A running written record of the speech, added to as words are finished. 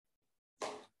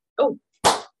Oh,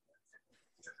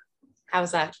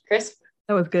 how's that, Chris?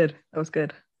 That was good. That was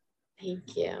good.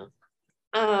 Thank you.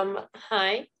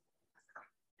 Hi.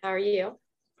 How are you?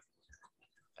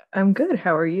 I'm good.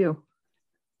 How are you?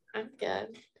 I'm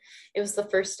good. It was the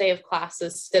first day of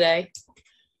classes today.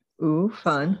 Ooh,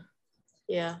 fun.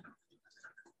 Yeah.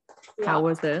 How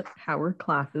was it? How were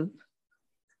classes?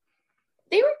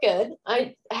 They were good.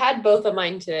 I had both of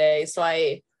mine today, so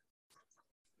I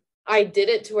did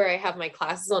it to where I have my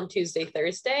classes on Tuesday,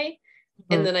 Thursday,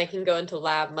 and then I can go into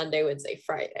lab Monday, Wednesday,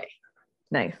 Friday.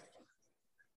 Nice.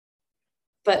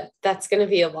 But that's going to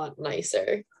be a lot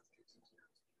nicer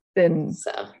Then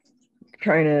so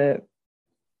trying to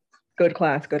go to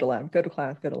class, go to lab, go to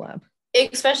class, go to lab.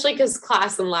 Especially because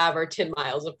class and lab are 10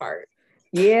 miles apart.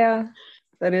 Yeah,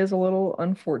 that is a little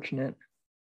unfortunate.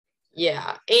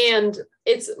 Yeah, and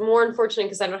it's more unfortunate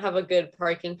because I don't have a good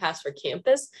parking pass for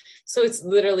campus. So it's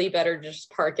literally better to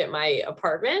just park at my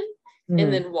apartment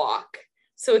and then walk.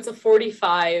 So it's a 40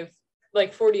 to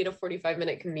 45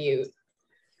 minute commute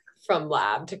from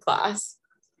lab to class.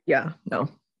 Yeah, no.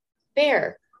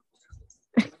 Bear.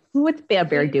 What's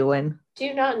Bear doing?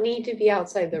 Do not need to be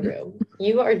outside the room.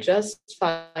 You are just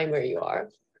fine where you are.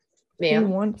 Ma'am.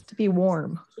 He wants to be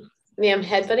warm. Ma'am,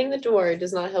 headbutting the door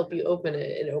does not help you open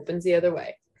it. It opens the other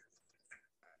way.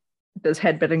 Does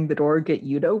headbutting the door get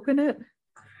you to open it?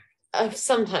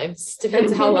 Sometimes.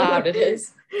 Depends how loud it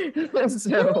is.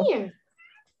 So, Come here.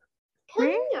 Come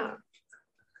here.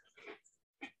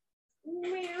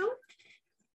 Meow.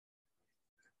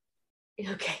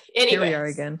 Okay. Anyways. Here we are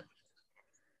again.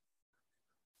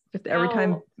 Just every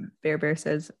time Bear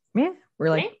says meh, we're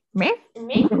like meh.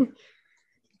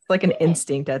 It's like an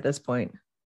instinct at this point.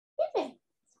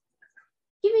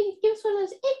 Give us one of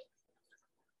those.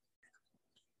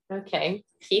 Okay,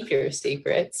 keep your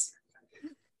secrets.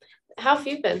 How have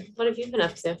you been? What have you been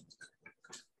up to?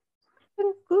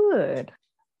 Been good.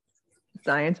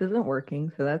 Science isn't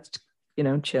working, so that's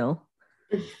chill.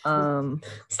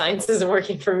 Science isn't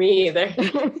working for me either.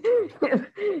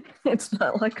 It's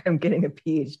not like I'm getting a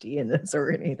PhD in this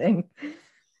or anything.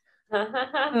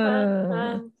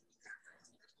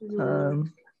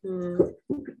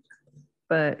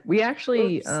 But we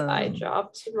actually Oops, I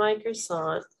dropped my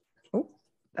croissant. Oh,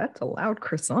 that's a loud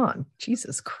croissant.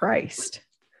 Jesus Christ.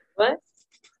 What?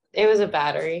 It was a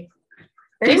battery.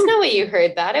 There's no way you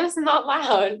heard that. It was not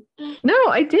loud. No,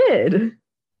 I did.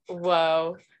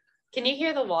 Whoa. Can you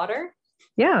hear the water?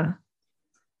 Yeah.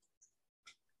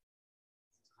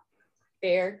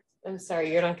 Bear, I'm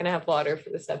sorry, you're not going to have water for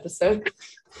this episode.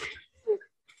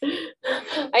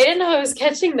 I didn't know I was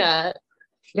catching that.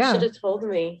 You should have told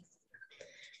me.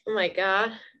 Oh my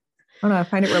God. Oh no, I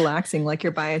find it relaxing, like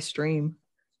you're by a stream.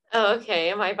 Oh, okay.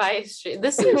 Am I by a stream?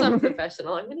 This seems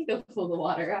unprofessional. I'm going to go pull the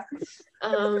water out.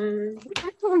 Have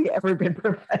we ever been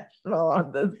professional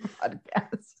on this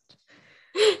podcast?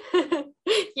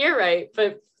 You're right,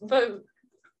 but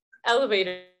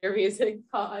elevator music,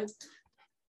 pause.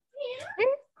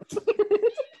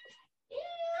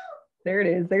 There it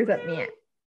is. There's that meow.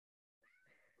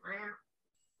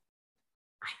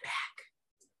 I'm back.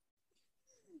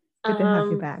 Good to have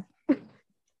you back.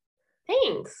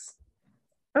 Thanks.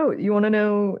 Oh, you want to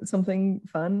know something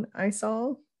fun I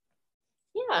saw?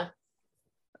 Yeah.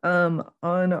 On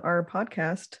our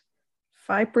podcast,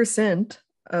 5%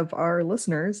 of our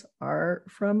listeners are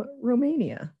from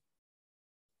Romania.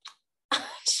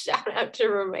 Shout out to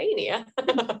Romania.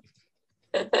 I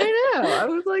know. I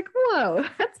was like, whoa,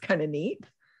 that's kind of neat.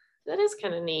 That is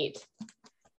kind of neat.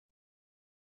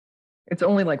 It's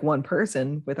only like one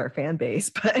person with our fan base,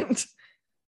 but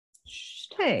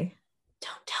hey.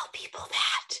 Don't tell people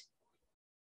that.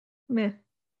 Meh.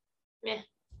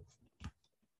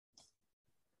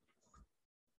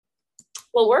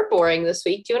 Well, we're boring this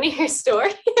week. Do you want to hear a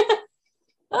story?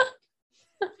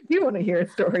 You want to hear a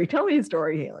story? Tell me a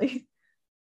story, Haley.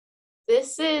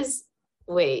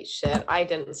 Wait, shit. I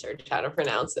didn't search how to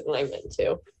pronounce it when I meant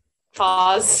to.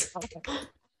 Pause.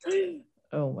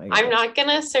 Oh my God. I'm not going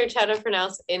to search how to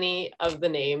pronounce any of the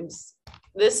names.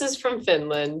 This is from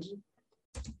Finland.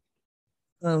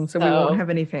 So we won't have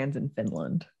any fans in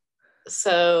Finland.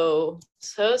 So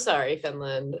sorry,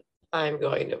 Finland. I'm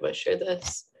going to butcher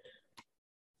this.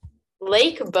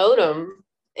 Lake Bodom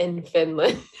in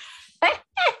Finland.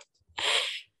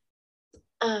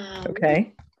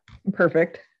 Okay,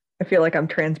 perfect. I feel like I'm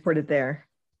transported there.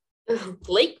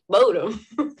 Lake Bodom.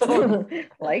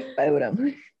 Lake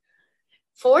Bodom.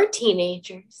 4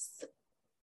 teenagers.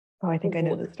 Oh, I think I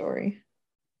know the story.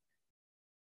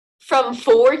 From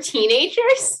 4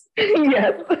 teenagers?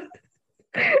 Yes.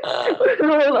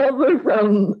 Also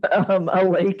from a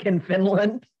lake in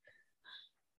Finland.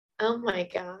 Oh my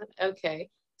God. Okay.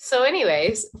 So,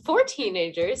 anyways, 4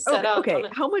 teenagers set out. Okay.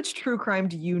 How much true crime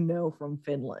do you know from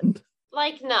Finland?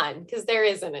 Like none, because there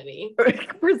isn't any.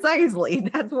 Precisely.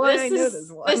 That's why I know this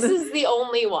one. This is the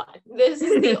only one. This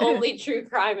is the only true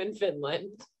crime in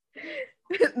Finland.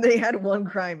 They had one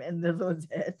crime and this was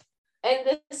it.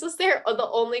 And this is the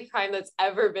only crime that's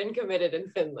ever been committed in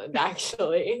Finland,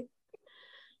 actually.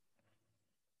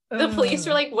 The police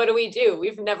were like, what do we do?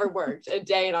 We've never worked a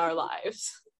day in our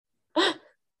lives. How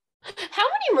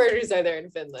many murders are there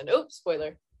in Finland? Oops,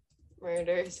 spoiler.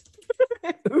 Murders.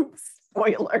 Oops,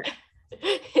 spoiler.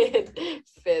 In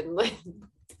Finland.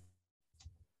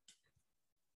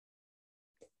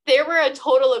 There were a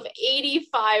total of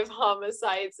 85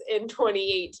 homicides in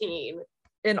 2018.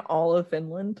 In all of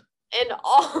Finland? In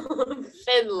all of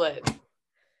Finland.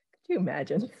 Could you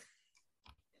imagine?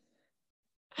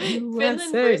 Finland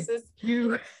versus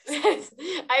US.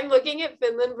 I'm looking at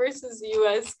Finland versus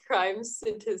US crime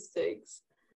statistics.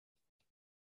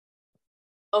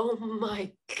 Oh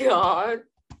my God.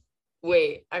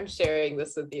 Wait, I'm sharing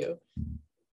this with you.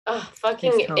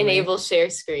 Fucking enable share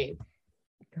screen.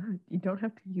 God, you don't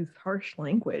have to use harsh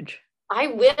language. I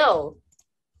will.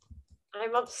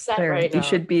 I'm upset right now. You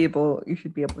should be able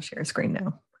to share a screen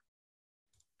now.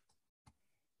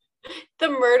 The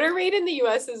murder rate in the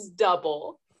US is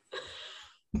double.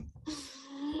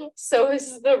 So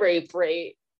is the rape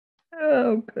rate.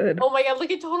 Oh, good. Oh my God,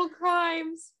 look at total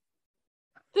crimes.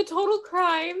 The total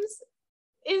crimes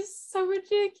is so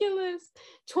ridiculous.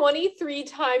 23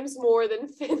 times more than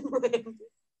Finland.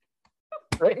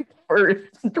 Right? Or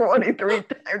 23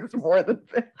 times more than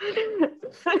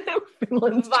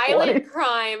Finland. Violent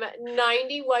crime,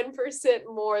 91%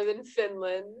 more than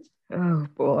Finland. Oh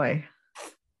boy.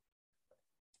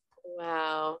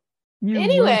 Wow. USA.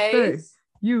 Anyways.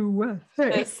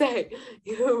 USA.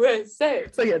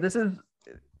 So yeah, this is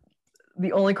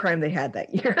the only crime they had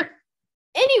that year.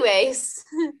 Anyways,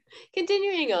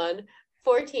 continuing on,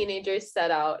 4 teenagers set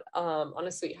out on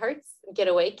a sweetheart's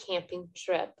getaway camping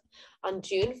trip on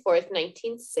June 4th,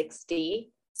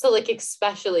 1960. So like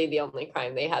especially the only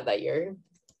crime they had that year,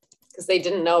 because they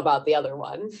didn't know about the other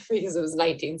one because it was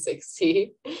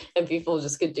 1960 and people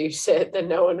just could do shit that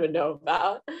no one would know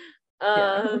about.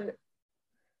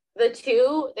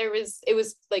 It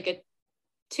was like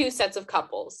two sets of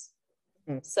couples.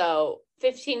 So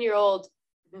 15-year-old,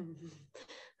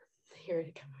 here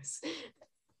it goes.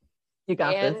 You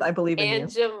got this. I believe in you.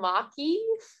 Anjamaki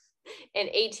and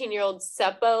 18-year-old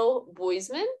Seppo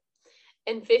Boisman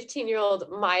and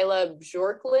 15-year-old Mila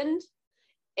Bjorklund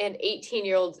and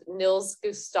 18-year-old Nils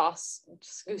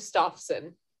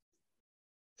Gustafsson.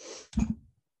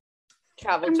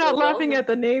 I'm not laughing at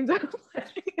the names. I'm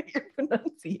laughing at your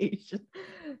pronunciation.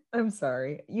 I'm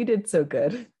sorry. You did so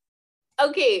good.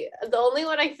 Okay, the only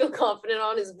one I feel confident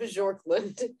on is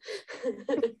Bjorklund.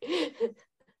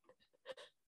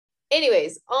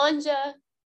 Anyways, Anja,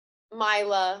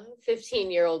 Mila,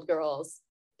 15-year-old girls,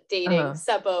 dating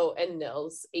Seppo and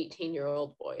Nils,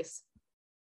 18-year-old boys.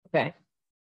 Okay.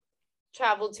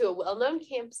 Traveled to a well-known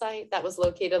campsite that was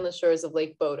located on the shores of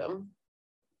Lake Bodom.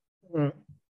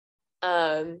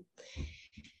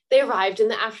 They arrived in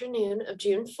the afternoon of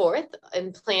June 4th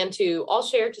and planned to all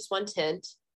share just one tent.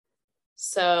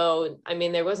 So, I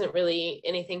mean, there wasn't really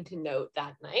anything to note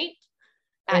that night.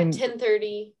 At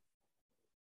 10:30.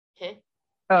 Huh?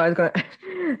 Oh, I was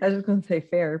just going to say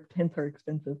fair. Tents are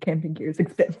expensive. Camping gear is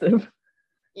expensive.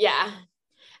 Yeah.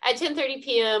 At 10:30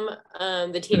 p.m.,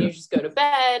 the teenagers go to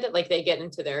bed. Like they get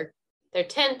into their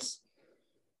tent.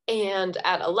 And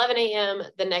at 11 a.m.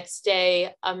 the next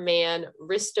day, a man,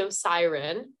 Risto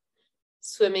Siren,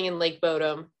 swimming in Lake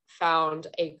Bodom, found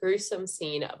a gruesome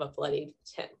scene of a bloodied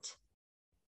tent.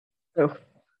 Oh,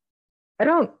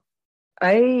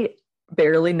 I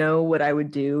barely know what I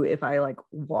would do if I like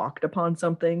walked upon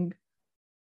something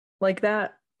like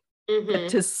that.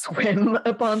 To swim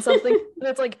upon something.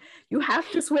 It's like you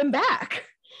have to swim back.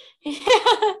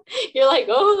 Yeah, you're like,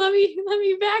 oh, let me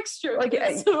backstroke like,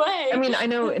 this away. I mean, I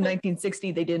know in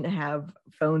 1960 they didn't have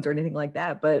phones or anything like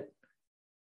that, but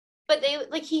they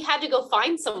like he had to go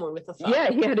find someone with a phone.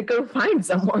 Yeah, he had to go find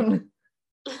someone.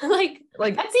 like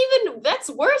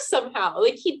that's worse somehow.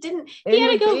 Like he had to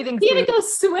go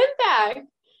swim back.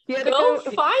 He had to go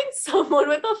find someone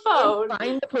with a phone.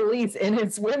 Find the police in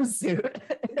his swimsuit.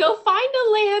 Go find a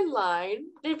landline.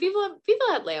 Did people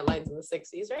had landlines in the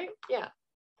 60s, right? Yeah.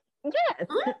 Yes.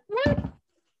 What?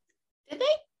 Did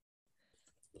they?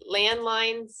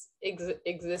 Landlines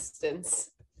existence.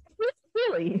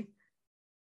 Really?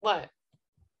 What?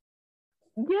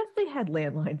 Yes, they had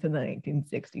landlines in the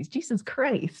 1960s. Jesus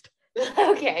Christ.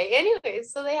 Okay, anyway,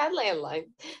 so they had landlines.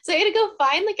 So I had to go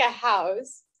find like a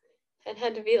house and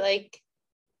had to be like,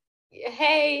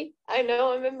 hey, I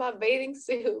know I'm in my bathing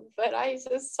suit, but I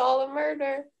just saw a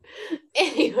murder.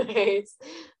 Anyways,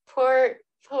 poor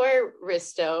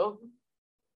Risto.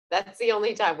 That's the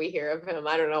only time we hear of him.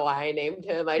 I don't know why I named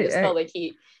him. I just felt like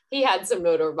he had some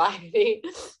notoriety.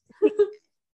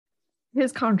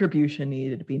 His contribution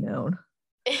needed to be known.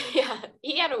 Yeah,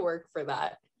 he had to work for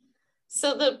that.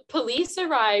 So the police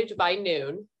arrived by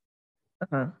noon,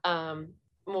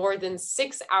 more than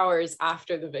 6 hours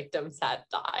after the victims had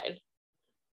died.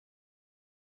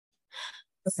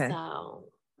 Okay. So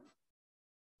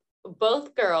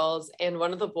both girls and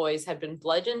one of the boys had been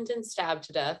bludgeoned and stabbed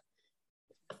to death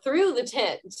through the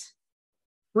tent.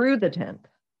 Through the tent.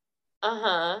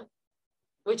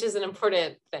 Which is an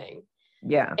important thing.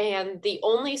 Yeah. And the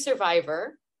only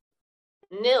survivor,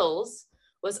 Nils,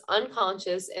 was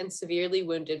unconscious and severely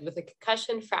wounded with a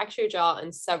concussion, fractured jaw,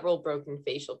 and several broken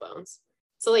facial bones.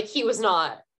 So, like, he was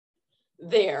not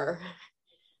there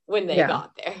when they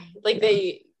got there. Like,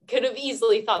 they could have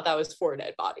easily thought that was 4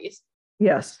 dead bodies.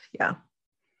 Yes, yeah.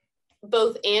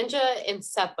 Both Anja and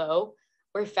Seppo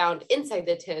were found inside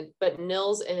the tent, but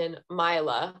Nils and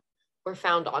Mila were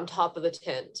found on top of the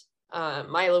tent.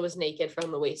 Mila was naked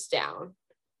from the waist down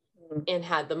and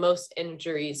had the most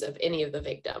injuries of any of the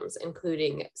victims,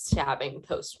 including stabbing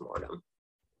post-mortem.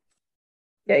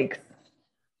 Yikes.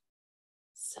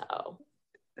 So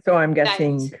I'm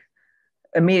guessing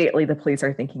immediately the police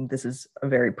are thinking this is a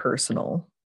very personal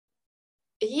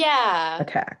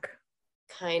attack.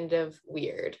 Kind of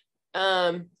weird.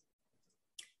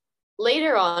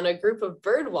 Later on, a group of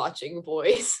bird-watching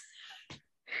boys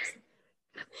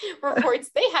reports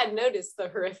they had noticed the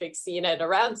horrific scene at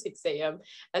around 6 a.m.,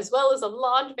 as well as a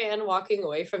lawn van walking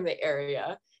away from the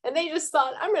area. And they just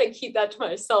thought, I'm going to keep that to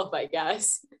myself, I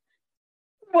guess.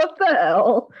 What the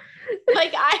hell?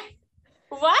 Like,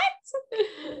 what?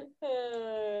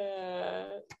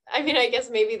 I mean, I guess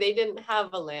maybe they didn't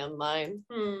have a landline.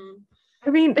 I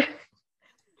mean,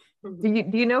 do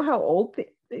you know how old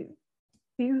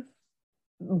these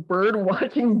bird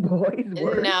watching boys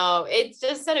were? No, it's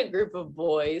just at a group of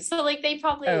boys. So like they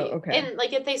probably and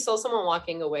like if they saw someone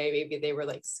walking away, maybe they were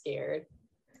like scared.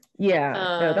 Yeah,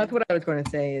 no, that's what I was going to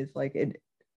say is like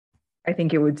I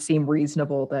think it would seem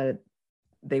reasonable that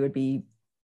they would be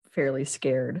fairly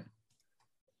scared.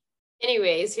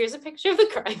 Anyways, here's a picture of the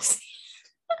crime scene.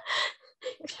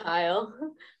 Child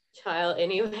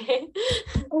anyway.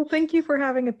 Oh, thank you for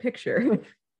having a picture.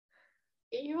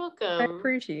 You're welcome. I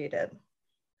appreciate it.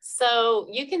 So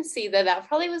you can see that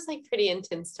probably was like pretty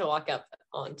intense to walk up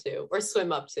onto or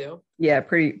swim up to. Yeah,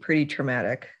 pretty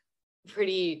traumatic.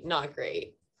 Pretty not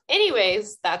great.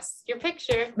 Anyways, that's your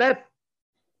picture. That,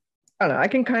 I don't know, I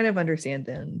can kind of understand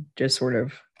then, just sort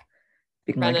of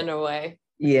being running away.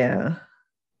 Yeah.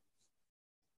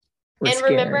 And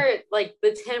scared. Remember, like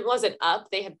the tent wasn't up,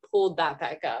 they had pulled that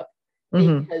back up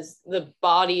because the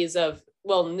bodies of,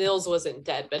 well, Nils wasn't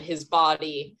dead, but his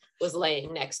body was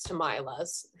laying next to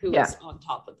Mila's, who was on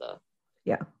top of the.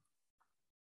 Yeah.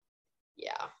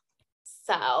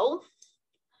 So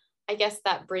I guess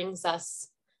that brings us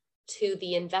to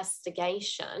the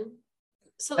investigation.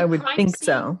 So I would think scene,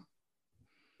 so.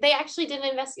 They actually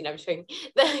didn't investigate. I'm showing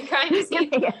the crime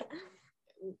scene.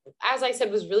 As I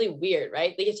said, was really weird,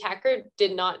 right? The attacker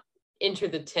did not enter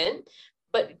the tent,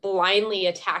 but blindly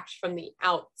attacked from the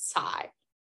outside.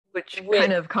 Which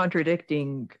kind of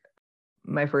contradicting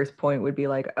my first point would be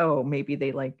like, oh, maybe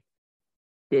they like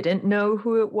didn't know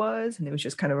who it was and it was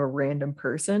just kind of a random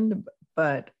person,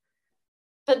 but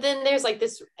then there's like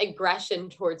this aggression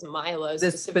towards Milo,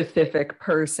 this specific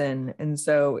person, and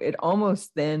so it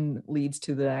almost then leads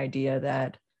to the idea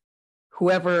that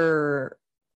whoever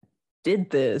did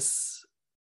this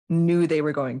knew they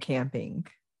were going camping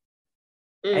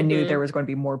and knew there was going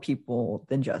to be more people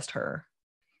than just her.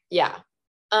 Yeah.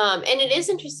 And it is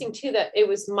interesting too that it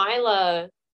was Mila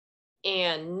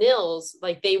and Nils,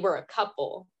 like they were a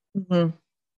couple.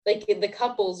 Like the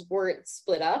couples weren't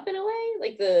split up in a way.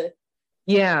 Like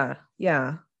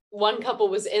one couple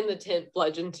was in the tent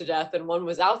bludgeoned to death and one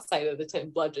was outside of the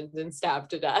tent bludgeoned and stabbed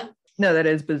to death. No, that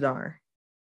is bizarre.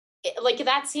 Like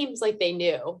that seems like they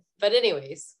knew. But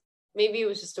anyways, maybe it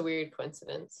was just a weird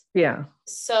coincidence. Yeah.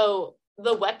 So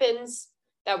the weapons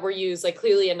that were used, like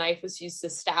clearly a knife was used to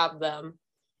stab them.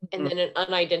 And then an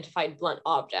unidentified blunt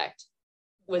object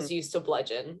was used to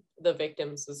bludgeon the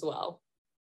victims as well.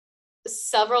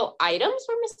 Several items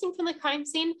were missing from the crime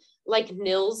scene, like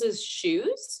Nils's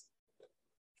shoes,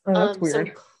 that's weird.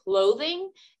 some clothing,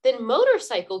 then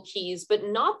motorcycle keys, but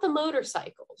not the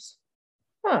motorcycles.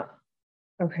 Huh.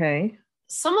 Okay.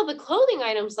 Some of the clothing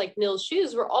items, like Nils'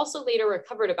 shoes, were also later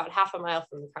recovered about half a mile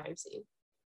from the crime scene.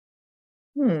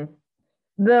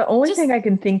 The only thing I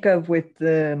can think of with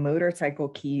the motorcycle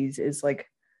keys is like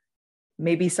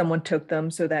maybe someone took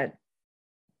them so that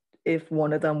if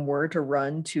one of them were to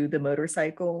run to the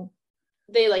motorcycle,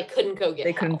 they like couldn't go get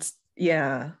they help. Couldn't.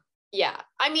 Yeah.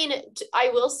 I mean, I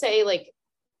will say, like,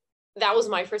 that was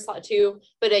my first thought too,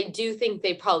 but I do think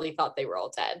they probably thought they were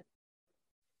all dead.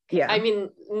 Yeah. I mean,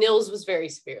 Nils was very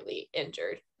severely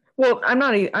injured. Well, I'm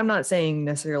not saying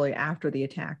necessarily after the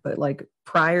attack, but like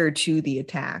prior to the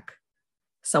attack,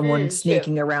 someone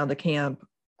sneaking around the camp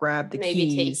grabbed the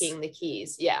keys. Maybe taking the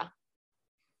keys. Yeah.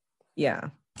 Yeah.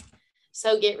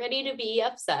 So get ready to be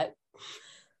upset.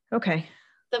 Okay.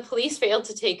 The police failed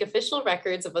to take official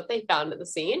records of what they found at the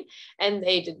scene, and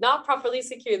they did not properly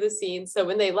secure the scene. So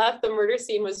when they left, the murder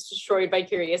scene was destroyed by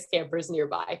curious campers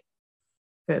nearby.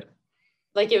 Good.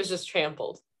 Like it was just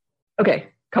trampled. Okay.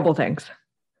 Couple things.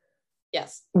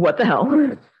 Yes. What the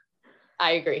hell?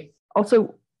 I agree.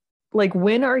 Also, like,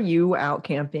 when are you out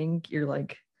camping? You're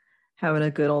like having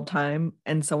a good old time,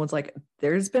 and someone's like,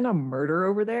 there's been a murder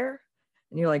over there.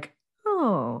 And you're like,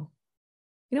 oh,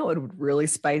 you know what would really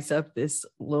spice up this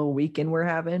little weekend we're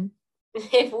having?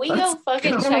 If we go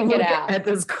fucking check it out. At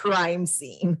this crime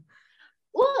scene.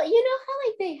 Well, you know how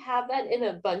like they have that in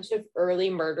a bunch of early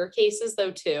murder cases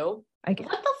though too? What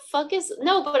the fuck is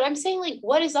no, but I'm saying like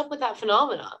what is up with that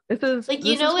phenomenon? This is like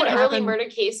you know in early murder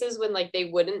cases when like they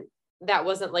wouldn't that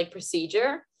wasn't like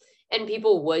procedure and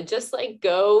people would just like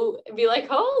go and be like,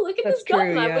 oh, look at this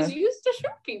gun that was used to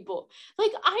shoot people.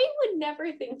 Like I would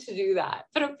never think to do that,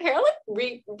 but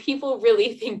apparently people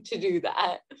really think to do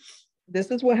that.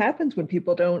 This is what happens when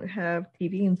people don't have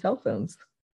TV and cell phones.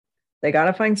 They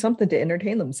gotta find something to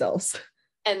entertain themselves.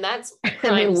 And that's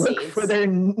crime scenes. Look for their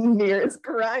nearest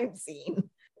crime scene.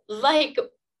 Like,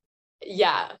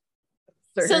 yeah.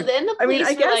 So then the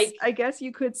police I guess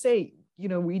you could say, you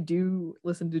know, we do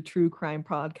listen to true crime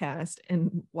podcast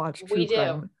and watch true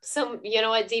crime. So you know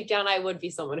what? Deep down, I would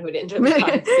be someone who would enjoy the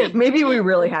crime scene. Maybe we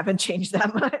really haven't changed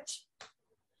that much.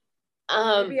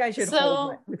 Maybe I should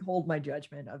withhold my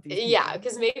judgment of these people. Yeah,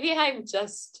 because maybe I'm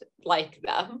just like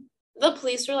them. The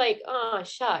police were like, oh,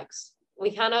 shucks.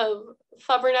 We kind of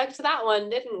flubbernucked that one,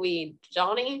 didn't we,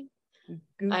 Johnny?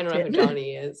 I don't know who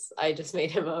Johnny is. I just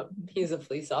made him up. He's a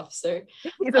police officer.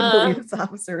 He's a police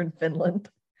officer in Finland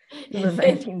in the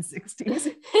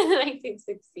 1960s.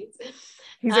 1960s.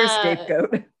 He's our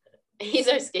scapegoat. He's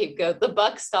our scapegoat. The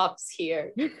buck stops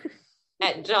here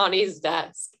at Johnny's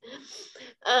desk.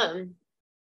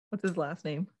 What's his last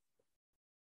name?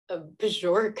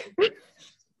 Bjork.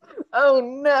 Oh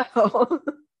no.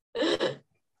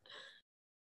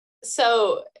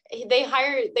 So they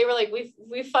were like,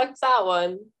 we fucked that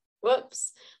one.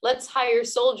 Whoops. Let's hire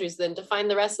soldiers then to find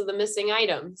the rest of the missing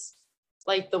items,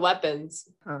 like the weapons.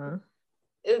 Uh-huh.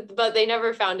 But they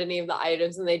never found any of the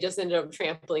items and they just ended up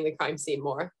trampling the crime scene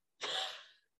more.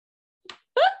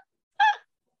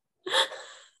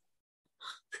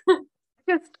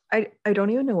 I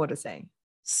don't even know what to say.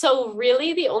 So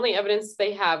really the only evidence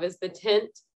they have is the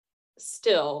tent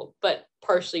still, but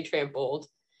partially trampled.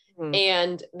 Mm-hmm.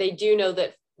 And they do know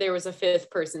that there was a fifth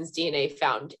person's DNA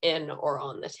found in or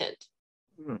on the tent.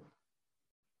 Mm-hmm.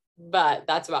 But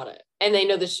that's about it. And they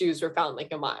know the shoes were found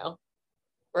like a mile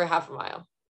or half a mile.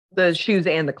 The shoes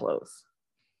and the clothes.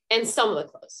 And some of the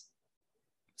clothes.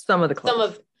 Some of the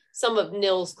clothes. Some of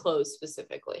Nils' clothes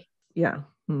specifically. Yeah.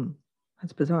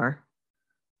 That's bizarre.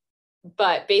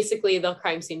 But basically the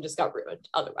crime scene just got ruined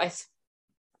otherwise.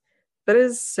 That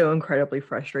is so incredibly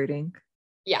frustrating.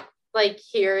 Yeah. Like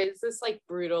here is this like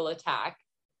brutal attack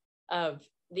of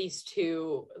these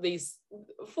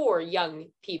four young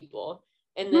people.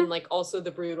 And then like also the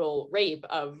brutal rape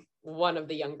of one of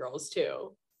the young girls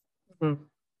too. Mm-hmm.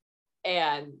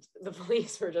 And the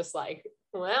police were just like,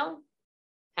 well,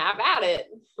 have at it,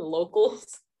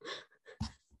 locals.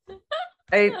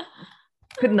 I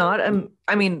could not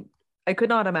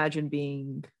imagine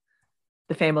being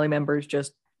the family members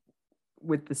just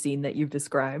with the scene that you've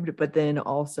described, but then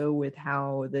also with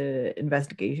how the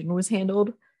investigation was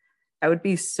handled. I would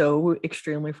be so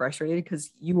extremely frustrated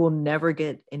because you will never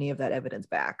get any of that evidence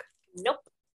back. Nope.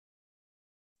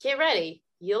 Get ready.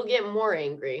 You'll get more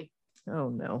angry. Oh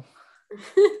no.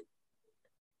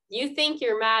 You think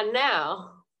you're mad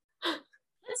now.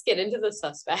 Let's get into the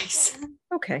suspects.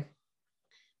 Okay.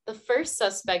 The first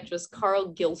suspect was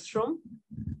Carl Gillstrom.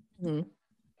 Mm-hmm.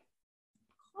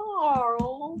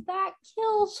 Carl, that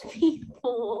kills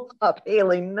people. Stop,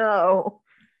 Haley, no.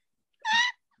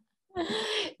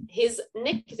 His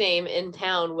nickname in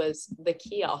town was the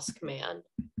Kiosk Man.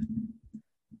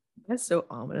 That's so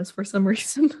ominous for some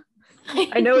reason.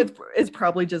 I know it's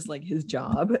probably just like his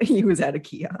job. He was at a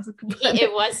kiosk.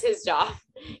 It was his job.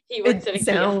 He worked at a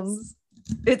kiosk.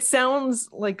 It sounds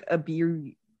like a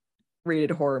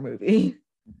B-rated horror movie.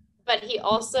 But he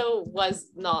also was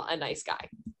not a nice guy.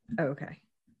 Okay.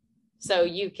 So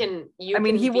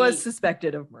he was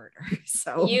suspected of murder.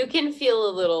 So you can feel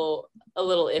a little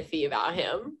iffy about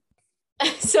him.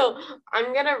 So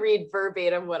I'm gonna read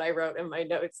verbatim what I wrote in my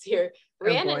notes here.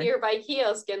 Ran a nearby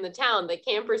kiosk in the town that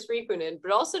campers frequented,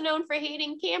 but also known for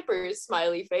hating campers,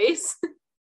 smiley face. Like,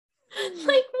 why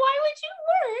would you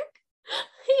work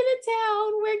in a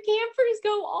town where campers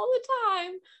go all the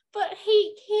time, but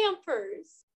hate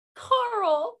campers?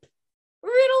 Carl,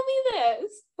 riddle me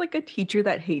this. Like a teacher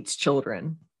that hates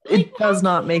children. It does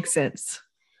not make sense.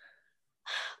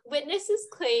 Witnesses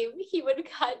claim he would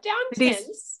cut down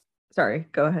tents. Sorry,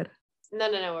 go ahead. No.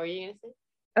 What were you gonna say?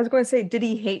 I was going to say, did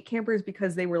he hate campers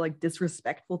because they were like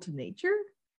disrespectful to nature?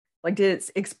 Like, did it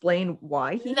explain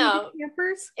why he hated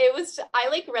campers? It was, I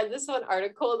like read this one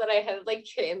article that I had like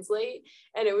translate,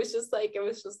 and it was just like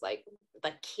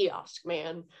the kiosk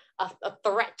man, a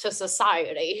threat to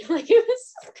society. Like it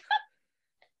was.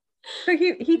 So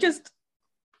he just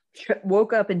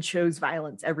woke up and chose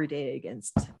violence every day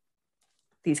against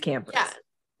these campers.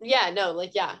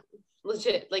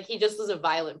 Legit. Like he just was a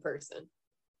violent person.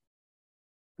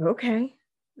 Okay.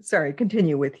 Sorry,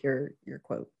 continue with your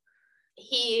quote.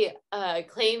 He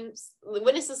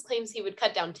witnesses claims he would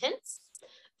cut down tents,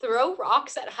 throw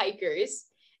rocks at hikers,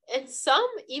 and some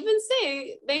even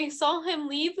say they saw him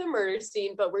leave the murder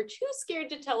scene but were too scared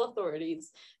to tell authorities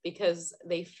because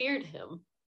they feared him.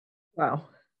 Wow.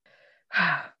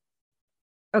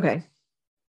 Okay.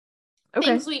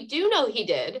 Things we do know he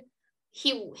did.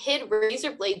 He hid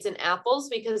razor blades in apples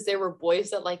because there were boys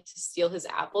that liked to steal his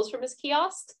apples from his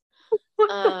kiosk. What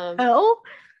the hell?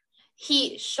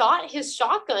 He shot his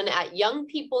shotgun at young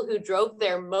people who drove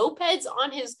their mopeds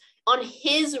on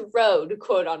his road,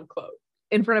 quote unquote.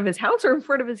 In front of his house or in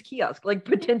front of his kiosk? Like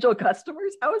potential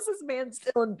customers? How is this man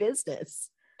still in business?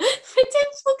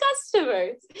 Potential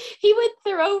customers. He would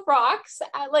throw rocks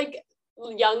at like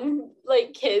young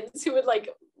like kids who would like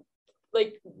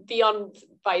be on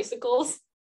bicycles.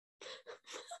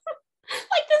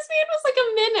 Like this man was like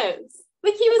a menace.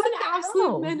 Like he was an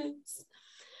absolute menace.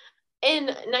 In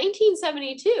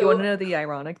 1972. You want to know the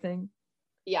ironic thing?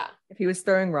 Yeah. If he was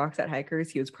throwing rocks at hikers,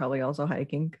 he was probably also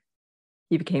hiking.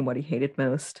 He became what he hated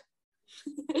most.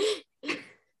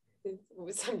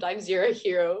 Sometimes you're a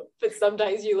hero, but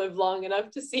sometimes you live long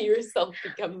enough to see yourself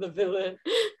become the villain.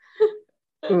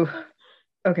 Ooh.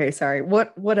 Okay, sorry.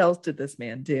 What else did this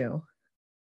man do?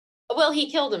 Well,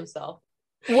 he killed himself.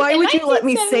 Why would you let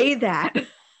me say that? In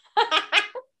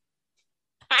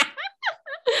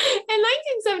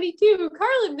 1972,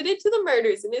 Carl admitted to the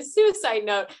murders in his suicide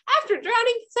note after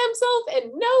drowning himself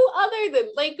in no other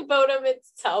than Lake Bodom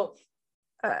itself.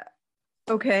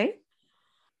 Okay.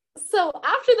 So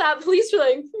after that, police were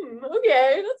like,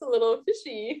 okay, that's a little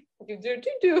fishy.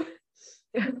 Do.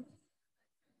 I'm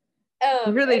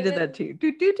sure they did that too.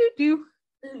 Do.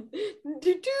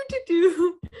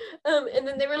 And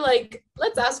then they were like,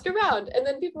 let's ask around. And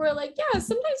then people were like, yeah,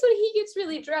 sometimes when he gets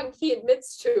really drunk, he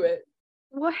admits to it.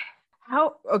 What?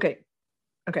 How? Okay.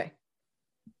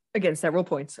 Again, several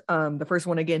points. The first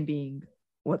one again being,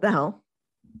 what the hell?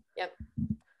 Yep.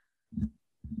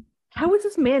 How was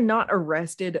this man not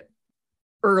arrested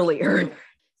earlier?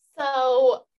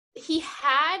 So he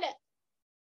had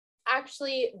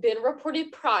actually been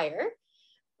reported prior,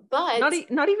 but not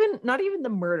even the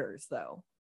murders though.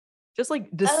 Just like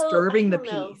disturbing the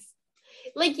peace.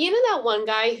 Like, you know that one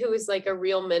guy who was like a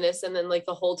real menace and then like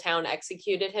the whole town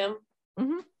executed him?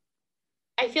 Mm-hmm.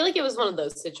 I feel like it was one of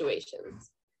those situations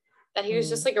that he was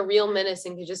just like a real menace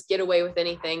and could just get away with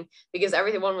anything because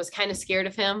everyone was kind of scared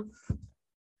of him.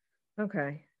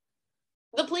 Okay.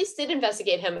 The police did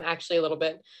investigate him actually a little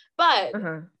bit, but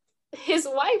his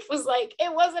wife was like,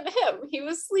 it wasn't him. He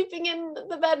was sleeping in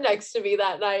the bed next to me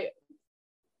that night.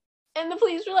 And the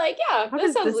police were like, yeah, how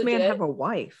does this man have a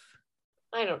wife?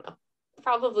 I don't know.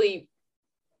 Probably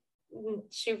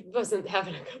she wasn't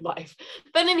having a good life.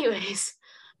 But anyways,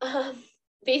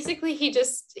 basically he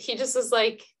just was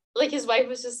like his wife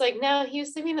was just like, no, he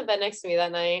was sleeping in the bed next to me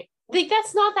that night. Like,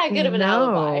 that's not that good of an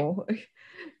alibi.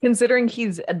 Considering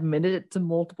he's admitted it to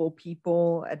multiple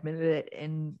people, admitted it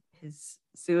in his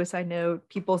suicide note,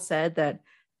 people said that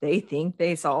they think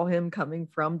they saw him coming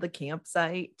from the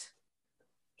campsite.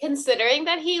 Considering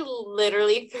that he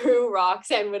literally threw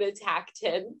rocks and would attack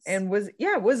tents. And was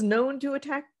known to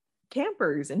attack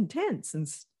campers and tents and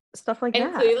stuff like that.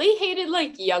 And clearly hated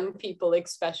like young people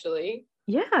especially.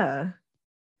 Yeah.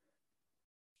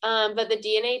 But the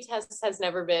DNA test has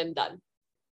never been done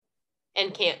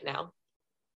and can't now.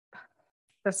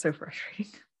 That's so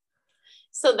frustrating.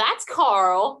 So that's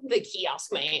Carl, the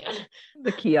kiosk man.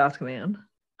 The kiosk man.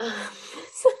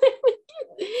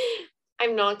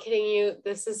 I'm not kidding you.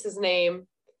 This is his name.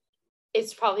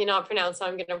 It's probably not pronounced, so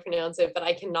I'm going to pronounce it, but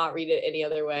I cannot read it any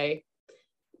other way.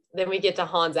 Then we get to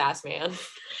Hans Assman.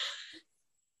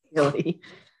 Really?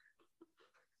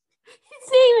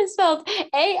 His name is spelled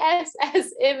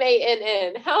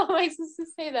Assmann. How am I supposed to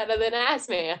say that other than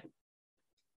Assman?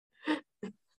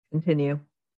 Continue.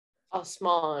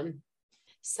 Osman.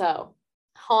 So,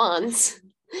 Hans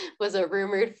was a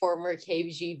rumored former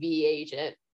KGB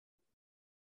agent.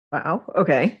 Wow.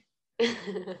 Okay.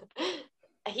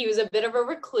 He was a bit of a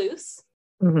recluse.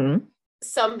 Mm-hmm.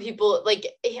 Some people, like,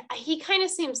 he kind of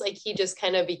seems like he just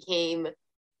kind of became,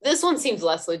 this one seems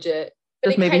less legit.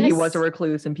 But maybe he was a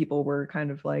recluse and people were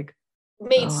kind of like,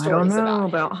 made stories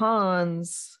about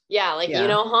Hans. Yeah, like, you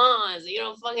know, Hans, you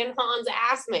know, fucking Hans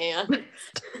Assman.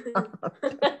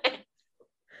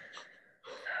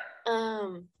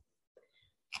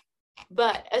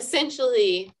 But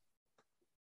essentially,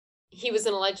 he was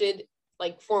an alleged,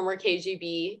 like, former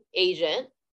KGB agent.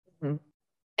 Mm-hmm.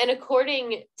 And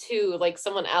according to, like,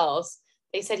 someone else,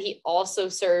 they said he also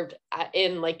served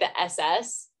in, like, the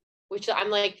SS, which I'm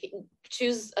like,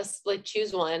 choose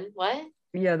one. What?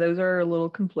 Yeah, those are a little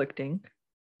conflicting.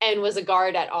 And was a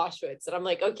guard at Auschwitz. And I'm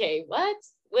like, okay, what?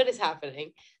 What is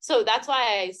happening? So that's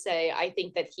why I say I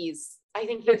think he was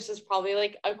just probably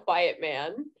like a quiet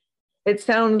man. It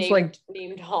sounds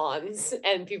named Hans.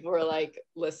 And people were like,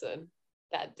 listen,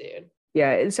 that dude.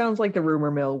 Yeah, it sounds like the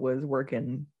rumor mill was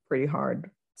working pretty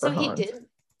hard. So Hans. He did.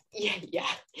 Yeah.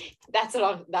 That's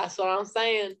what I'm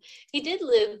saying. He did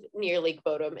live near Lake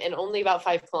Bodom and only about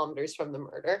 5 kilometers from the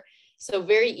murder. So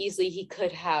very easily he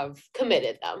could have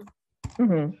committed them.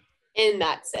 Mm-hmm. In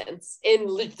that sense, in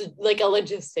like a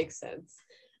logistic sense.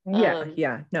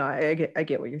 Yeah. No, I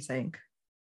get what you're saying.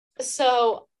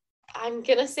 So I'm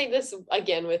gonna say this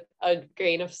again with a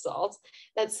grain of salt,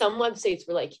 that some websites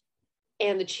were like,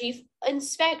 and the chief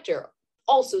inspector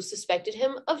also suspected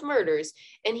him of murders,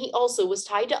 and he also was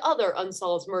tied to other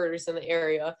unsolved murders in the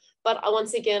area. But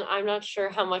once again, I'm not sure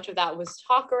how much of that was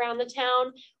talk around the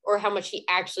town or how much he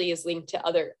actually is linked to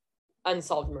other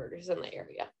unsolved murders in the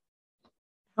area.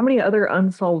 How many other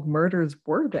unsolved murders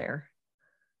were there?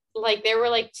 Like, there were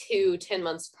like 10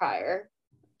 months prior.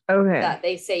 Okay. That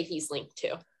they say he's linked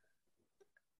to.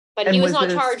 But he was not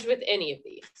charged with any of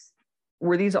these.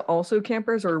 Were these also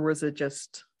campers or was it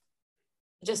just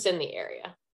in the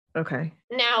area? Okay.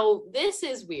 Now, this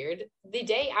is weird. The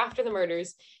day after the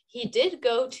murders, he did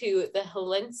go to the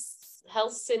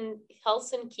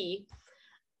Helsinki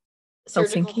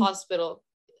surgical hospital.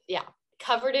 Yeah.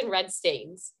 Covered in red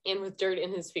stains and with dirt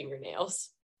in his fingernails.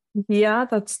 Yeah,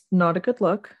 that's not a good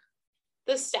look.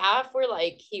 The staff were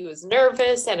like, he was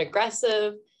nervous and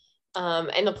aggressive.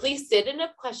 And the police did end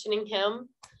up questioning him,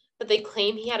 but they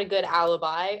claim he had a good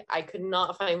alibi. I could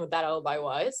not find what that alibi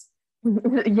was.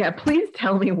 Yeah, please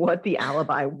tell me what the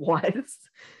alibi was.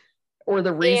 Or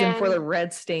the reason for the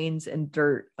red stains and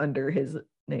dirt under his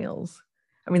nails.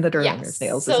 I mean, the dirt under his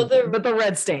nails, but the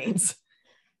red stains.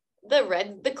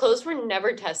 The clothes were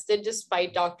never tested,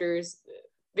 despite doctors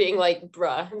being like,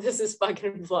 bruh, this is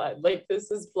fucking blood. Like,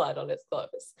 this is blood on his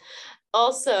clothes.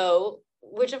 Also,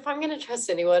 which if I'm going to trust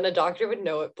anyone, a doctor would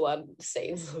know what blood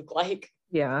stains look like.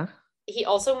 Yeah. He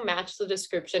also matched the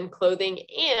description, clothing,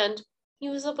 and he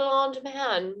was a blonde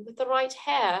man with the right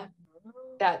hair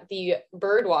that the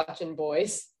bird watching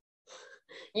boys,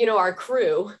 you know, our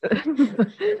crew,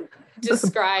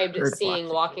 described seeing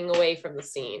walking away from the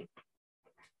scene.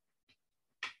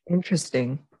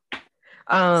 Interesting.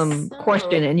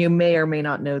 Question, and you may or may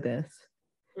not know this.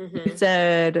 Mm-hmm. You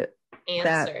said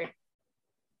that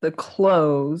the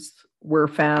clothes were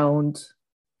found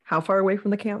how far away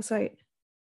from the campsite?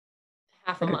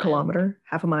 Half a mile. Kilometer,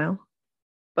 half a mile.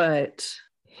 But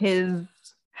his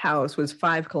house was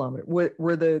 5 kilometers.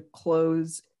 Were the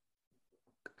clothes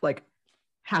like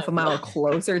half a mile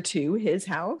closer to his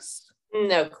house?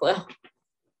 No clue.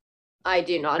 I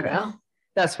do not know.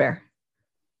 That's fair.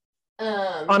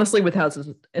 Honestly, with how this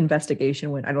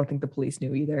investigation went, I don't think the police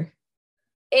knew either.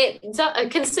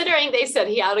 Considering they said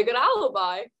he had a good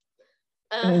alibi.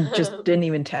 Just didn't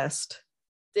even test.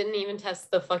 Didn't even test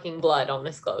the fucking blood on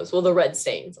his clothes. Well, the red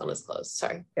stains on his clothes.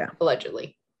 Sorry. Yeah.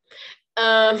 Allegedly.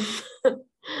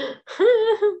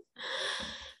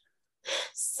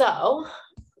 So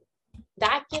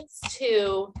that gets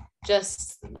to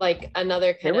just like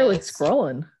another kind They're really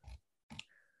scrolling.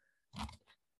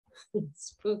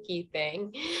 spooky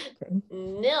thing. Okay.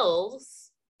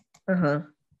 Nils. Uh-huh.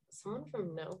 Someone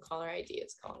from No Caller ID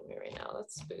is calling me right now.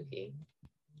 That's spooky.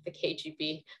 The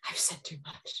KGB. I've said too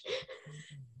much.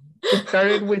 It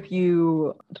started with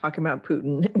you talking about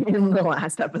Putin in the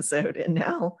last episode, and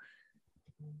now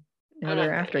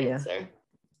they're after you.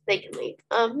 They can leave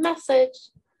a message.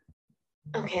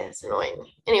 Okay, that's annoying.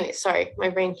 Anyway, sorry. My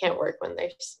brain can't work when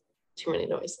there's too many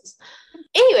noises.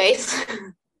 Anyways,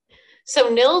 so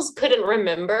Nils couldn't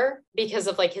remember because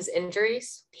of like his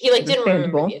injuries. He like didn't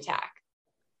remember the attack.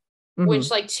 Mm-hmm.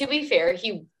 Which, like, to be fair,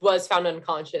 he was found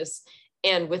unconscious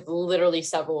and with literally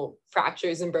several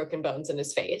fractures and broken bones in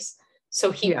his face.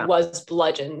 So he was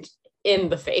bludgeoned in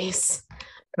the face.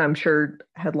 And I'm sure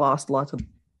had lost lots of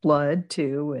blood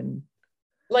too. And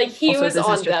like he was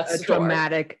on death's door. A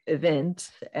traumatic event,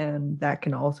 and that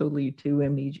can also lead to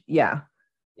amnesia.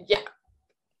 Yeah.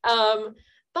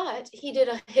 But he did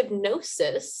a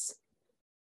hypnosis,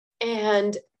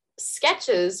 and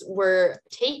sketches were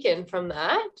taken from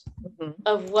that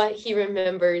of what he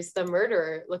remembers the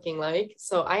murderer looking like.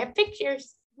 So I have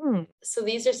pictures. So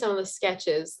these are some of the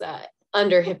sketches that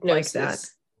under hypnosis. Like that.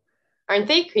 Aren't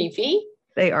they creepy?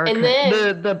 They are. And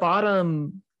then the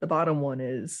bottom one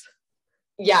is.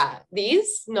 Yeah,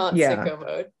 these not sicko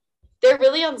mode. They're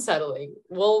really unsettling.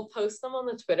 We'll post them on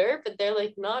the Twitter, but they're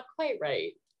like not quite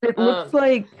right. It looks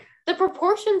like the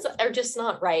proportions are just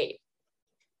not right.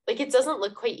 Like it doesn't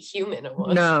look quite human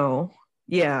almost. No.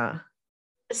 Yeah.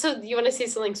 So do you want to see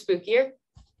something spookier?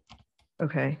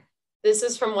 Okay. This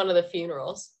is from one of the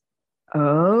funerals.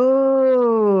 Oh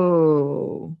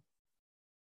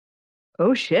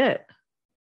shit.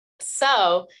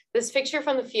 So this picture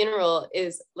from the funeral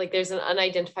is like there's an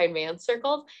unidentified man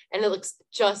circled, and it looks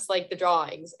just like the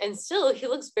drawings. And still he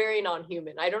looks very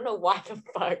non-human. I don't know why the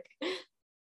fuck.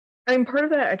 I mean, part of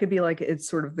that I could be like, it's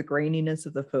sort of the graininess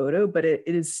of the photo, but it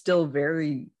is still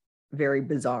very, very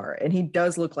bizarre. And he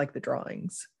does look like the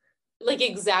drawings. Like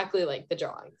exactly like the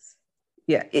drawings.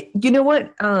 Yeah. You know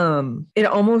what? It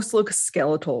almost looks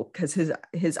skeletal because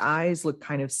his eyes look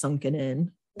kind of sunken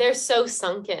in. They're so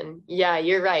sunken. Yeah,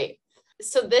 you're right.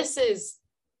 So this is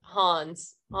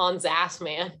Hans ass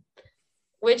man,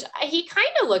 which he kind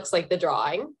of looks like the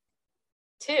drawing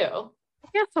too.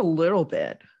 Yes, a little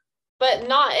bit. But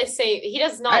not as same. He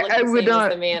does not look the same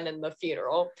as the man in the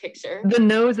funeral picture. The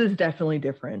nose is definitely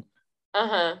different.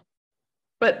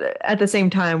 But at the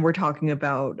same time, we're talking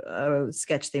about a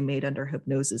sketch they made under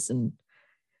hypnosis, and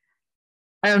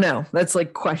I don't know. That's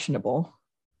like questionable.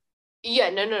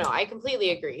 Yeah, no. I completely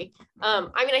agree. I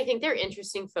mean, I think they're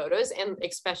interesting photos, and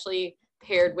especially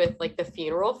paired with like the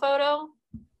funeral photo.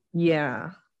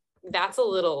 Yeah, that's a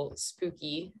little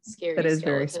spooky, scary. That is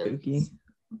skeletons. Very spooky.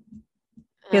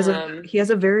 He has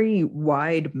a very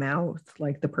wide mouth,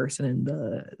 like the person in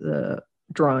the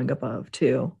drawing above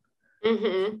too.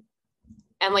 And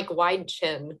like wide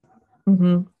chin.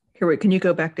 Here, wait. Can you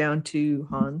go back down to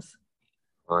Hans?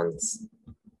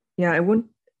 Yeah, I wouldn't.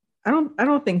 I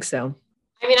don't think so.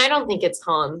 I mean, I don't think it's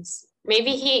Hans.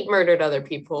 Maybe he murdered other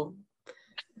people,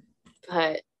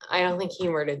 but I don't think he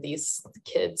murdered these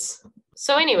kids.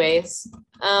 So, anyways,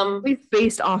 at least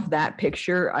based off that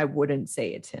picture, I wouldn't say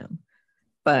it's him.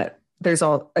 But there's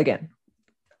all, again,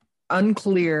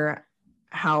 unclear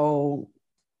how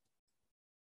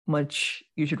much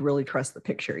you should really trust the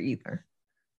picture either.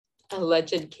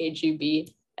 Alleged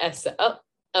KGB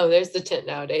Oh, there's the tint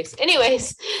nowadays.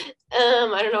 Anyways,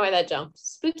 I don't know why that jumped.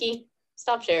 Spooky.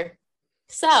 Stop share.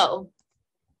 So,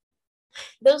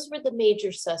 those were the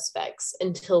major suspects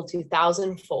until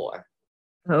 2004.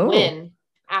 When,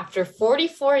 after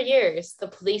 44 years, the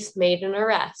police made an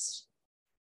arrest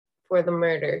for the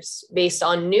murders based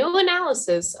on new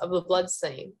analysis of the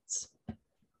bloodstains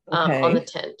on the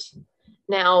tent.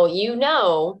 Now, you've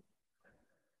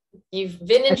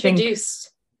been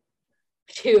introduced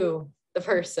to the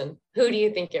person. Who do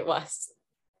you think it was?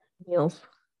 Nils.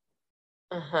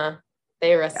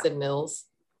 They arrested Nils.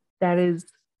 That is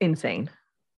insane.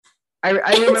 I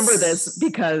remember this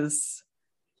because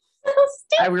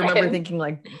I remember thinking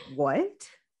like, what?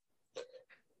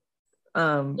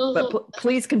 But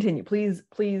please continue. Please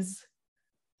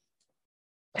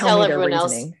tell everyone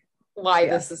else why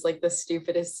this is like the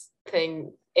stupidest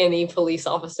thing any police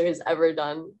officer has ever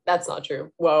done. That's not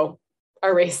true. Whoa.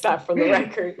 Erase that from the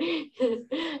record.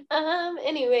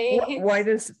 Anyway. Why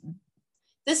this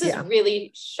is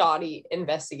really shoddy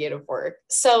investigative work.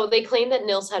 So they claimed that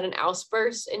Nils had an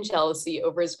outburst in jealousy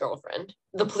over his girlfriend.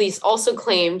 The police also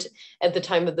claimed at the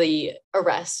time of the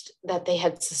arrest that they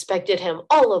had suspected him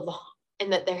all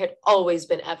and that there had always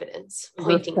been evidence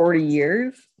pointing for 40 towards him.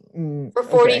 years. For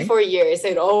 44 years,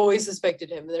 they'd always suspected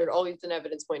him. There had always been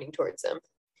evidence pointing towards him.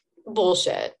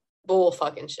 Bullshit. Bull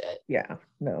fucking shit. Yeah,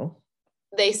 no.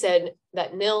 They said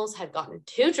that Nils had gotten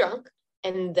too drunk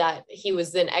and that he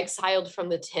was then exiled from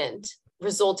the tent,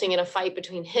 resulting in a fight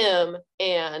between him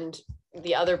and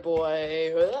the other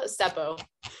boy, Seppo,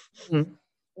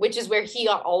 which is where he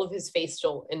got all of his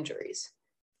facial injuries.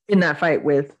 In that fight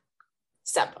with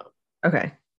Seppo.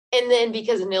 Okay. And then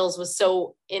because Nils was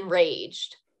so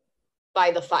enraged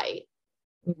by the fight,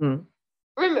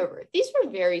 remember, these were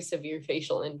very severe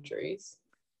facial injuries.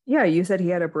 Yeah, you said he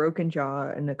had a broken jaw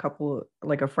and a couple,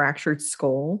 like a fractured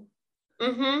skull.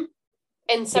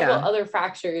 And several other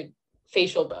fractured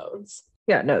facial bones.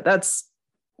 Yeah, no, that's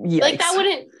yikes. Like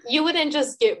you wouldn't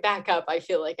just get back up, I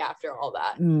feel like, after all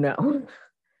that. No.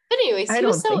 But anyways, I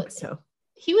don't think so.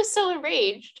 He was so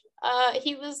enraged.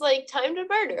 He was like, time to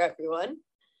murder everyone.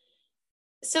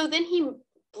 So then he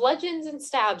bludgeons and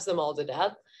stabs them all to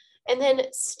death and then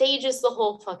stages the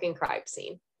whole fucking crime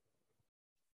scene.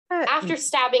 After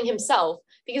stabbing himself,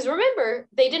 because remember,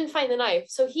 they didn't find the knife,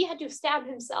 so he had to stab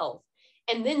himself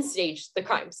and then stage the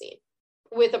crime scene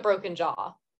with a broken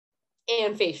jaw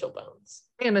and facial bones.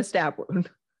 And a stab wound.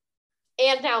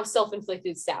 And now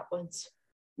self-inflicted stab wounds.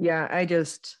 Yeah,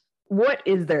 what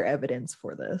is their evidence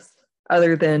for this?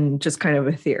 Other than just kind of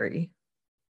a theory?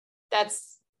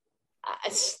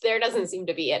 There doesn't seem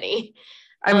to be any.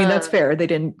 I mean, that's fair. They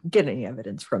didn't get any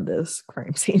evidence from this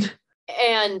crime scene.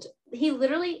 And he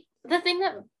literally, the thing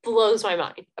that blows my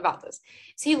mind about this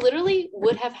is he literally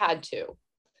would have had to,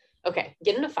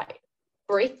 get in a fight,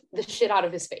 break the shit out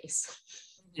of his face,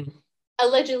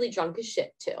 allegedly drunk as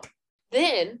shit too,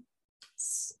 then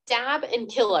stab and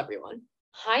kill everyone,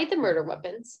 hide the murder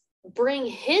weapons, bring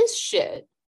his shit,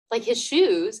 like his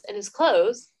shoes and his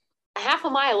clothes, a half a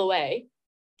mile away,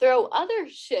 throw other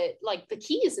shit, like the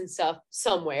keys and stuff,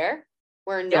 somewhere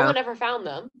where no one ever found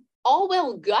them, all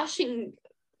while gushing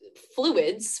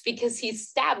fluids because he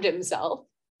stabbed himself.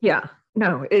 Yeah,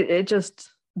 no, it just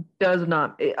does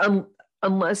not,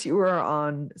 unless you are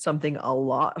on something a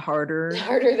lot harder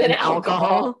than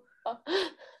alcohol,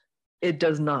 it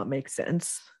does not make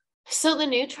sense. So the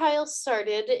new trial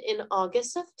started in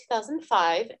August of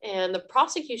 2005, and the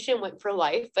prosecution went for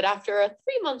life. But after a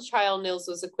 3-month trial, Nils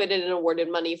was acquitted and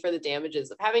awarded money for the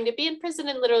damages of having to be in prison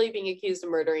and literally being accused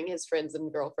of murdering his friends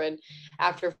and girlfriend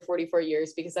after 44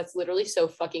 years, because that's literally so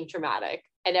fucking traumatic.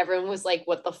 And everyone was like,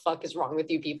 what the fuck is wrong with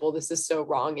you people? This is so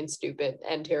wrong and stupid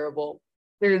and terrible.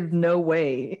 There's no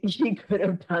way he could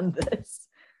have done this.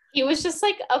 He was just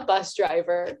like a bus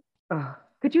driver.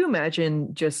 Could you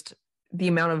imagine just the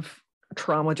amount of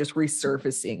trauma just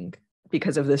resurfacing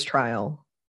because of this trial?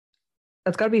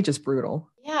 That's got to be just brutal.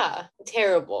 Yeah,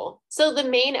 terrible. So the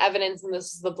main evidence, and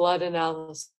this is the blood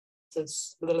analysis,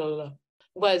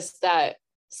 was that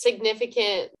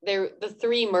the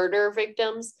 3 murder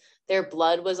victims, their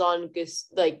blood was on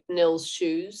Nils'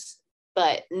 shoes,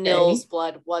 but Nils'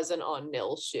 blood wasn't on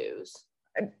Nils' shoes.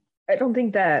 I don't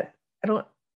think that,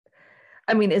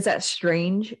 I mean, is that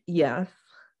strange? Yes.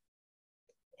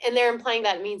 And they're implying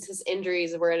that means his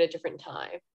injuries were at a different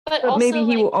time. But also, maybe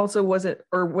he also wasn't,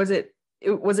 or was it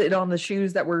on the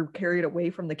shoes that were carried away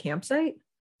from the campsite?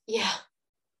 Yeah.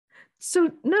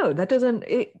 So no,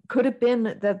 it could have been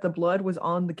that the blood was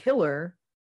on the killer.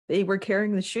 They were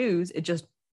carrying the shoes. It just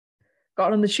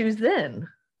got on the shoes then.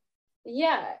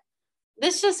 Yeah.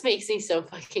 This just makes me so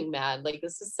fucking mad. Like,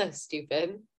 this is so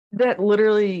stupid. That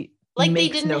literally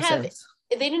makes no sense.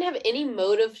 They didn't have any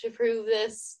motive to prove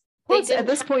this. Plus, at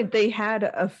this point, they had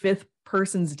a 5th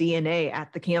person's DNA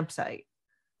at the campsite.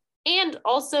 And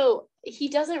also, he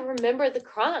doesn't remember the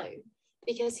crime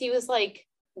because he was like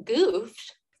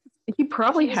goofed. He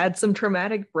probably had some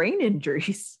traumatic brain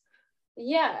injuries.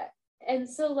 Yeah. And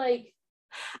so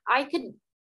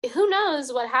who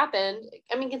knows what happened?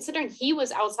 I mean, considering he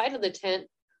was outside of the tent,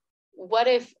 what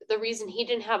if the reason he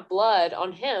didn't have blood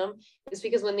on him is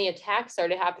because when the attack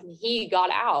started happening, he got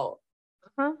out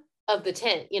of the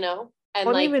tent, And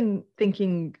I'm even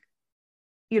thinking,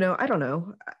 I don't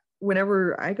know.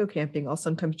 Whenever I go camping, I'll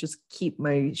sometimes just keep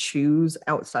my shoes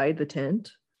outside the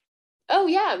tent. Oh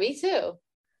yeah, me too.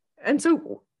 And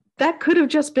so that could have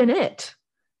just been it.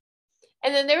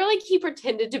 And then they were like, he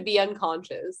pretended to be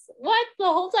unconscious. What? The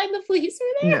whole time the police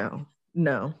were there?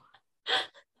 No.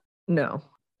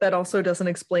 That also doesn't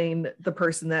explain the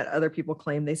person that other people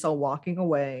claim they saw walking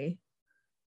away.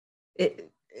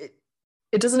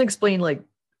 It doesn't explain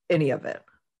any of it.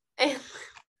 That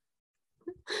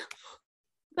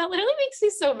literally makes me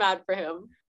so mad for him.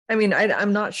 I mean,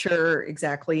 I'm not sure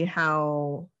exactly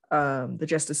how the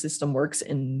justice system works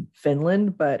in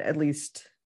Finland, but at least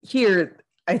here,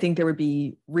 I think there would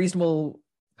be reasonable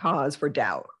cause for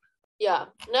doubt. Yeah,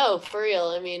 no, for real.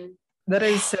 I mean, that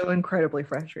is so incredibly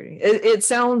frustrating. It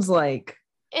sounds like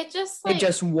it just they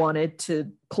just wanted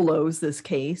to close this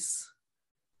case,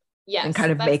 yes, and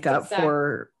kind of make up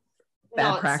for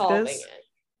bad practice.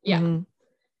 Yeah. Mm-hmm.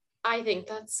 I think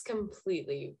that's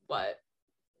completely what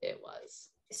it was.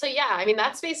 So yeah, I mean,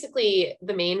 that's basically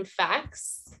the main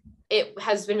facts. It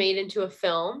has been made into a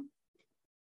film,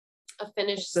 a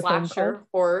Finnish slasher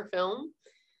horror film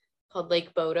called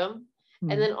Lake Bodom.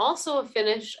 And then also a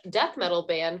Finnish death metal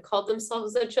band called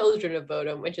themselves the Children of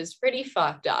Bodom, which is pretty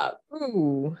fucked up.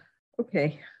 Ooh,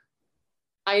 okay.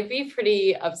 I'd be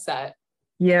pretty upset.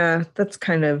 Yeah, that's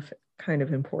kind of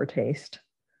in poor taste.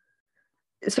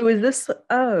 So is this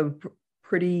a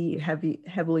pretty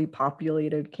heavily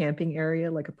populated camping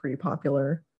area, like a pretty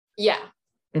popular? Yeah.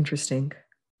 Interesting.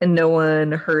 And no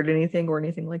one heard anything or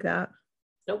anything like that?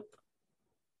 Nope.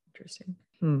 Interesting.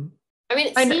 I mean,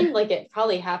 it seemed like it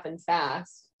probably happened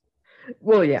fast.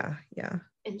 Well, yeah.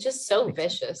 And just so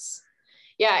vicious.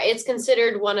 Yeah, it's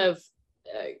considered one of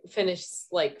Finland's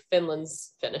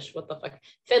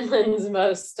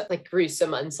most like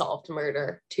gruesome unsolved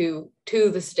murder to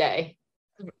this day.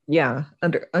 Yeah,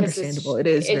 understandable. It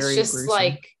is very just gruesome.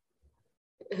 Like,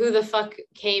 who the fuck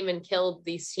came and killed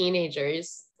these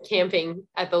teenagers camping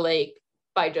at the lake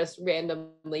by just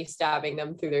randomly stabbing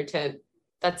them through their tent?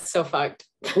 That's so fucked.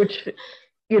 Which,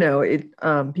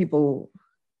 people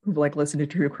who like listen to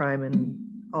true crime and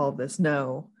all of this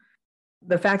know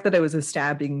the fact that it was a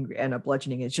stabbing and a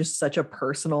bludgeoning is just such a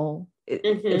personal.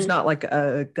 It's not like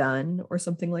a gun or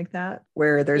something like that,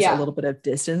 where there's a little bit of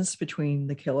distance between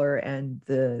the killer and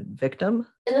the victim.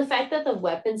 And the fact that the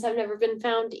weapons have never been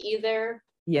found either.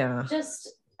 Yeah. Just,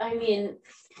 I mean,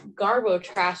 garbo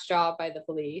trash job by the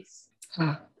police.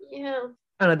 Yeah.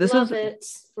 I don't know. This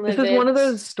is one of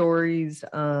those stories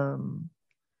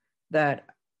that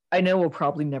I know will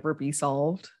probably never be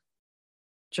solved.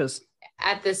 Just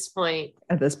at this point.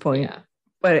 Yeah.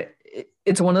 But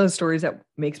it's one of those stories that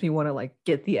makes me want to like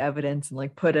get the evidence and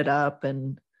like put it up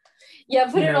and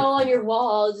put it all on your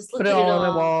wall. Just look at it all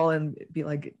on the wall and be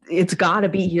like, it's got to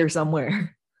be here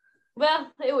somewhere.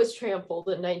 Well, it was trampled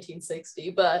in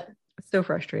 1960, but it's so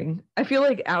frustrating. I feel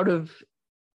like out of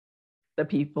the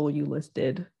people you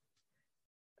listed,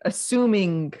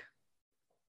 assuming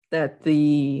that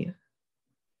the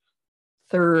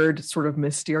third sort of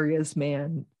mysterious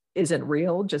man isn't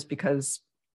real, just because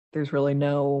there's really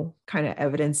no kind of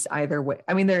evidence either way.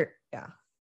 I mean, I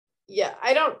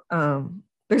don't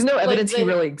there's no evidence he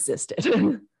really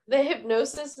existed. The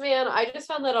hypnosis man, I just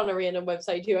found that on a random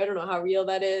website too. I don't know how real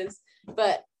that is,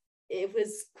 but it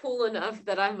was cool enough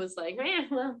that I was like,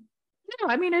 well. No,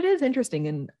 I mean, it is interesting.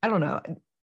 And I don't know.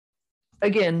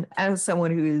 Again, as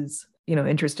someone who is,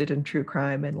 interested in true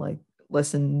crime and like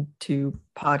listen to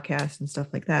podcasts and stuff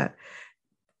like that,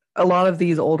 a lot of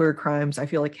these older crimes, I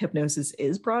feel like hypnosis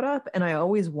is brought up. And I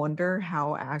always wonder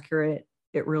how accurate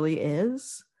it really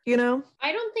is, I don't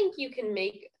think you can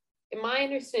my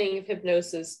understanding of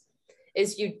hypnosis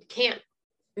is you can't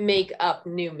make up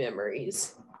new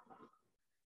memories.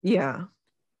 Yeah.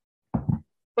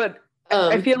 But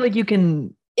I feel like you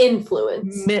can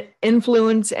influence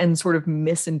and sort of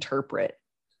misinterpret.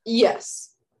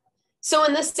 Yes. So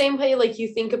in the same way, like you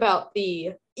think about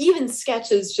even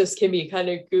sketches just can be kind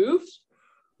of goofed.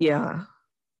 Yeah.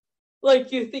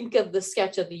 Like you think of the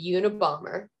sketch of the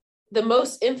Unabomber. The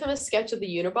most infamous sketch of the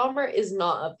Unabomber is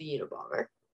not of the Unabomber.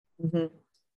 Mm-hmm.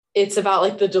 It's about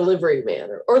like the delivery man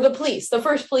or the police, the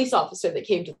first police officer that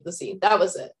came to the scene. That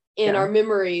was it. And our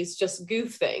memories just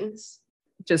goof things.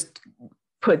 Just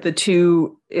put the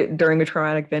two during a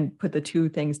traumatic event, put the two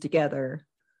things together.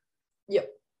 Yep.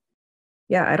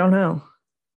 Yeah, I don't know.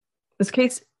 This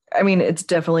case, I mean, it's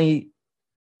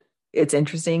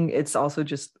interesting. It's also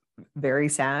just very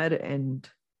sad and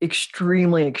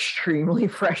extremely, extremely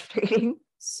frustrating.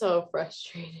 So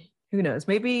frustrating. Who knows?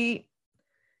 Maybe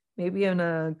in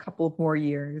a couple of more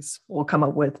years, we'll come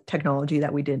up with technology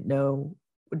that we didn't know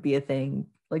would be a thing.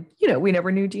 Like, we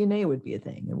never knew DNA would be a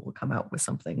thing, and we'll come out with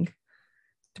something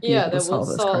to be able to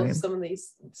solve some of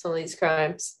these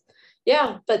crimes.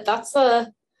 Yeah, but that's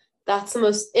the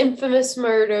most infamous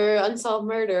unsolved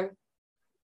murder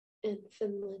in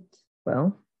Finland.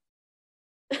 Well,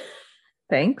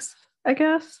 thanks, I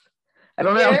guess. I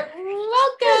don't know. You're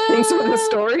welcome. Thanks for the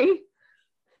story.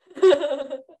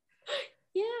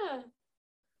 Yeah.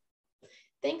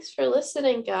 Thanks for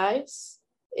listening, guys.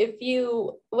 If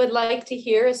you would like to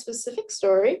hear a specific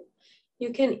story,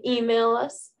 you can email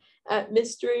us at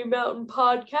Mystery Mountain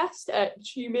Podcast at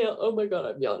Gmail. Oh my God,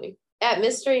 I'm yawning. At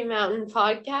Mystery Mountain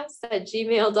Podcast at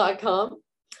gmail.com.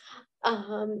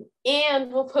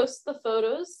 And we'll post the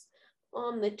photos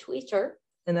on the Twitter.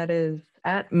 And that is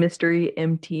at Mystery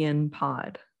MTN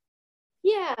Pod.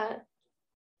 Yeah.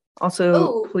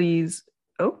 Also, please.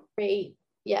 Rate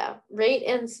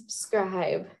and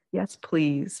subscribe. Yes,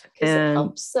 please. Because it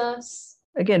helps us.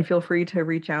 Again, feel free to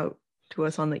reach out to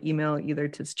us on the email, either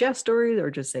to suggest stories or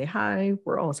just say hi.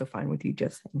 We're also fine with you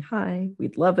just saying hi.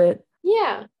 We'd love it.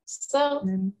 Yeah. So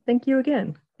and thank you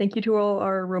again. Thank you to all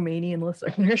our Romanian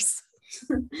listeners.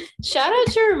 Shout out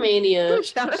to Romania.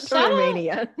 Shout out to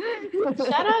Romania.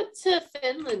 Shout out to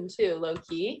Finland too, low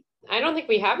key. I don't think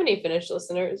we have any Finnish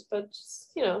listeners, but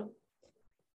just,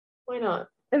 why not?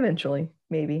 Eventually,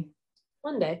 maybe.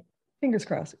 One day. Fingers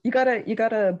crossed. You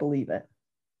gotta believe it.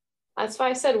 That's why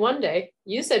I said one day.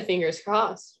 You said fingers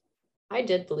crossed. I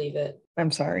did believe it.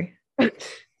 I'm sorry.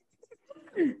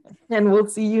 And we'll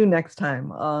see you next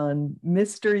time on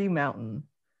Mystery Mountain.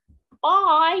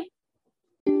 Bye.